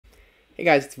Hey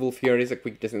guys, it's Wolf here. This is a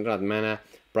quick Decentraland Mana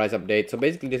price update. So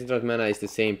basically, Decentraland Mana is the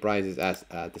same prices as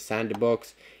the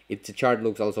Sandbox. The chart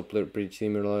looks also pretty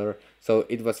similar. So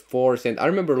it was 4 cents. I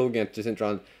remember looking at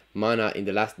Decentraland Mana in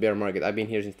the last bear market. I've been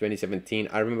here since 2017.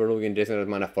 I remember looking at Decentraland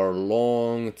Mana for a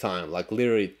long time, like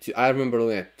literally. I remember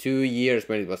looking at 2 years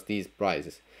when it was these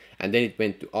prices, and then it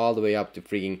went to all the way up to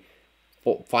freaking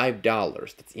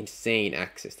 $5. That's insane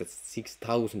access. That's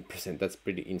 6,000%. That's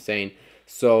pretty insane.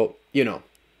 So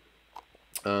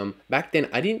back then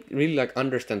I didn't really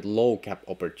understand low cap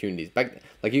opportunities. Like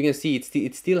you can see,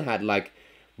 it still had like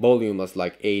volume was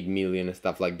like 8 million and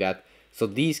stuff like that. So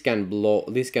this can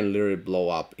literally blow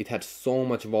up. It had so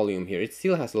much volume here. It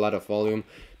still has a lot of volume.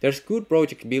 There's good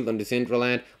project built on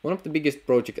Decentraland. One of the biggest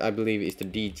projects I believe is the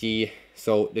DG,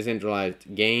 so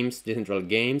Decentraland Games.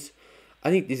 I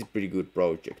think this is a pretty good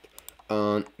project.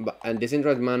 And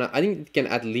Decentraland Mana, I think it can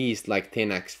at least like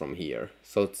 10x from here.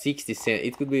 So 60 cents,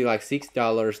 it could be like $6,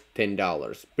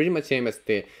 $10. Pretty much same as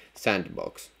the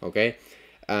Sandbox, okay?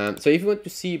 So if you want to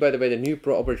see, by the way, the new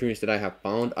pro opportunities that I have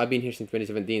found, I've been here since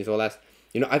 2017, so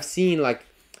I've seen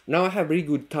now I have really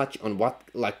good touch on what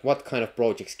kind of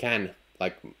projects can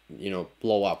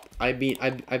blow up. I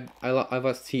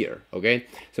was here, okay?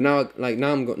 So now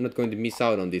I'm not going to miss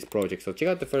out on this project. So check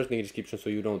out the first link in the description so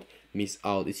you don't miss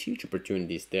out. It's huge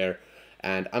opportunities there,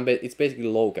 and it's basically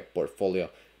low cap portfolio,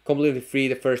 completely free,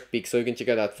 the first pick. So you can check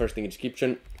out that first link in the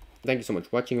description. Thank you so much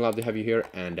for watching. Love to have you here,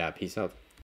 and peace out.